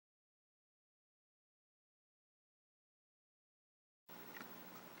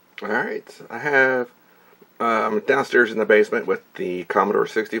Alright, I have downstairs in the basement with the Commodore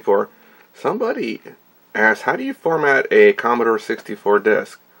 64. Somebody asked, how do you format a Commodore 64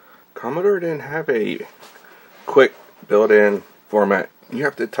 disk? Commodore didn't have a quick built-in format. You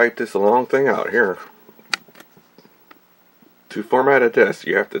have to type this long thing out here. To format a disk,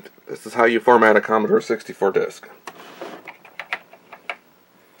 this is how you format a Commodore 64 disk.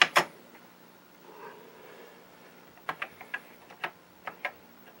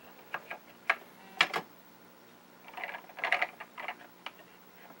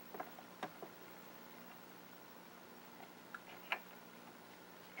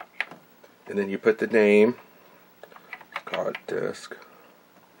 And then you put the name, call it disk.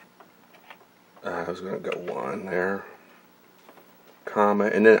 I was going to go 1 there, comma,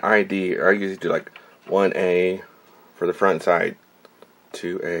 and then ID. I usually do like 1A for the front side,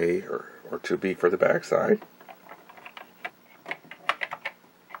 2A or 2B for the back side.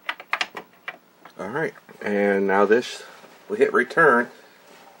 Alright, and now we hit return.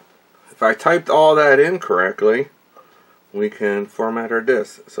 If I typed all that in correctly, we can format our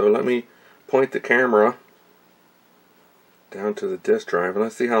disk. So let me point the camera down to the disk drive and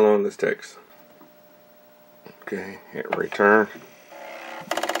let's see how long this takes. Okay, hit return.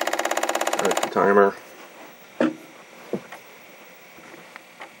 Start the timer.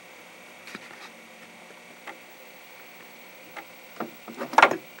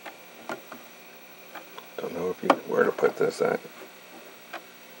 Don't know where to put this at.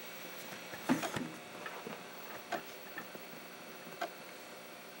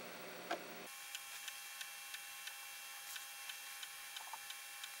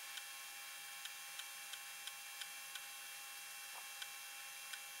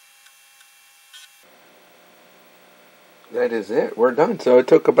 That is it. We're done. So it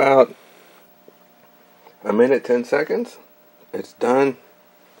took about a minute, 10 seconds. It's done.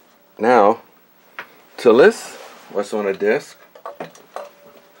 Now, to list what's on a disk,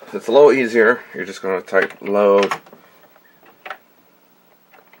 it's a little easier. You're just going to type load,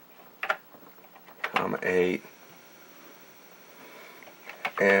 comma 8,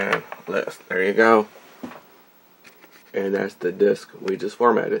 and list. There you go. And that's the disk we just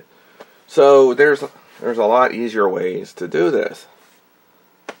formatted. So there's a lot easier ways to do this.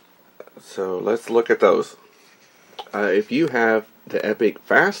 So let's look at those. If you have the Epic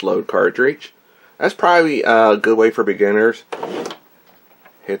Fast Load cartridge, that's probably a good way for beginners.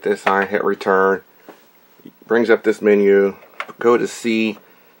 Hit this sign, hit return. Brings up this menu. Go to C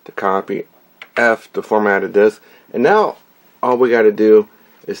to copy, F to format a disk. And now all we got to do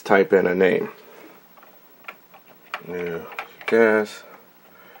is type in a name. New disk.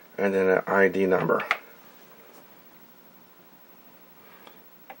 And then an ID number.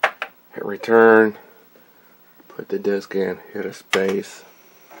 Hit return, put the disk in, hit a space,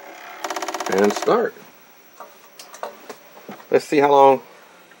 and start. Let's see how long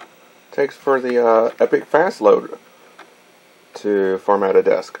it takes for the Epic Fast Load to format a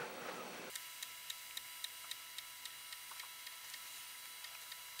disk.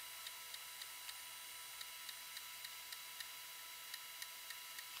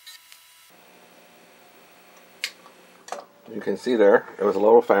 You can see there, it was a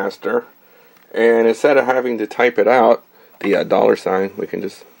little faster. And instead of having to type it out, the $, we can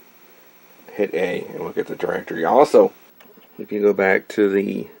just hit A and we'll get the directory. Also, if you go back to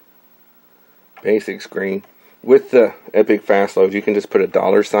the basic screen, with the Epic Fast Load, you can just put a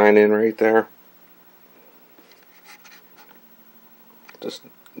 $, in right there. Just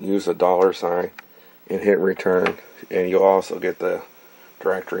use a $, and hit return, and you'll also get the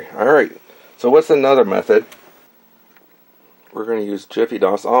directory. Alright, so what's another method? We're going to use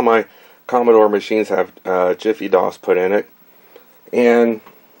JiffyDOS. All my Commodore machines have JiffyDOS put in it. And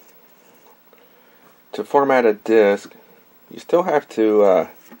to format a disk, you still have to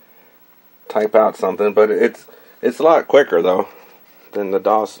type out something, but it's a lot quicker though than the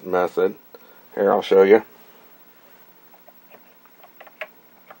DOS method. Here, I'll show you.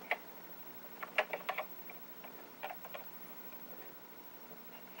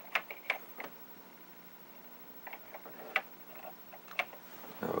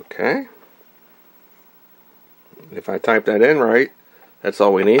 Okay. If I type that in right, that's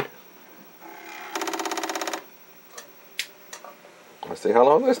all we need. Let's see how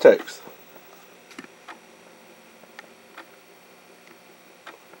long this takes.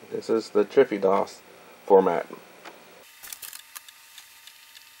 This is the JiffyDOS format.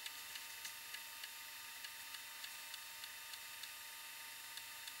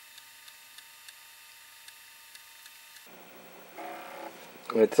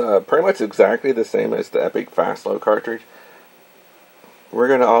 It's pretty much exactly the same as the Epic Fast Load cartridge. We're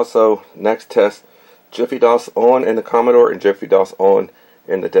going to also next test JiffyDOS on in the Commodore and JiffyDOS on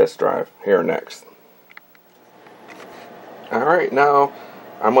in the disk drive here next. Alright, now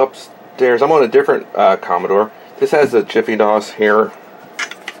I'm upstairs. I'm on a different Commodore. This has a JiffyDOS here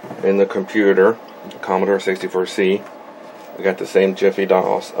in the computer, the Commodore 64C. We got the same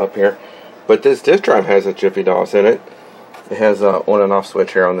JiffyDOS up here. But this disk drive has a JiffyDOS in it. It has an on and off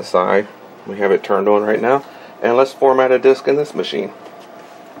switch here on the side. We have it turned on right now. And let's format a disk in this machine.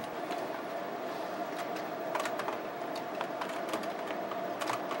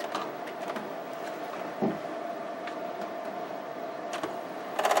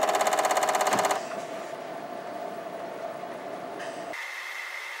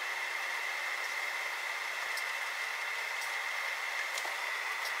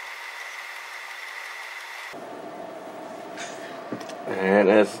 And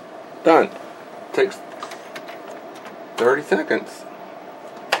it's done. Takes 30 seconds.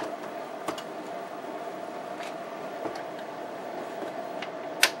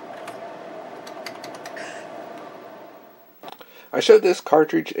 I showed this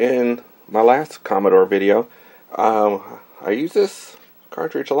cartridge in my last Commodore video. I use this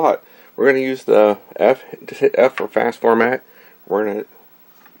cartridge a lot. We're going to use the F, just hit F for fast format. We're going to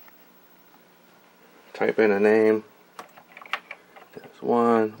type in a name. There's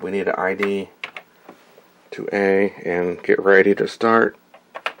one. We need an ID to A and get ready to start.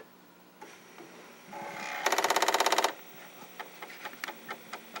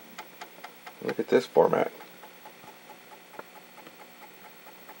 Look at this format.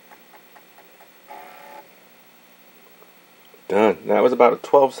 Done. That was about a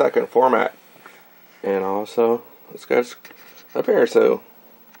 12-second format. And also, let's go up here. So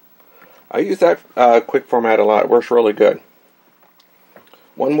I use that quick format a lot. It works really good.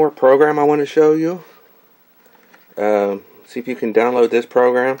 One more program I want to show you. See if you can download this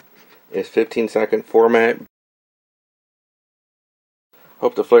program. It's 15-second format.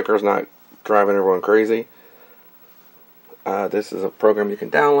 Hope the flicker is not driving everyone crazy. This is a program you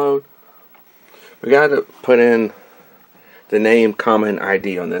can download. We got to put in the name, comma, and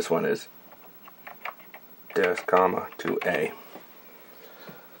ID on this one is disk, comma, to A.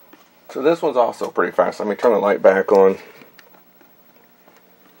 So this one's also pretty fast. Let me turn the light back on.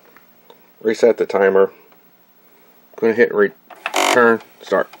 Reset the timer. Going to hit return,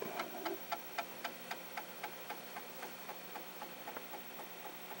 start.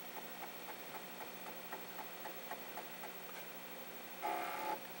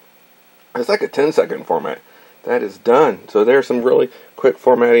 It's like a 10-second format. That is done. So there's some really quick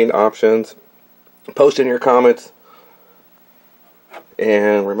formatting options. Post in your comments.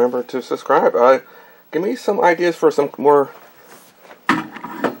 And remember to subscribe. Give me some ideas for some more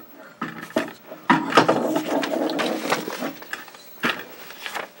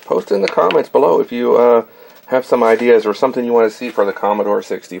post in the comments below if you have some ideas or something you want to see for the Commodore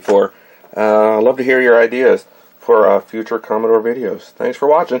 64. I'd love to hear your ideas for future Commodore videos. Thanks for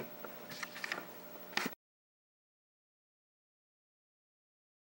watching.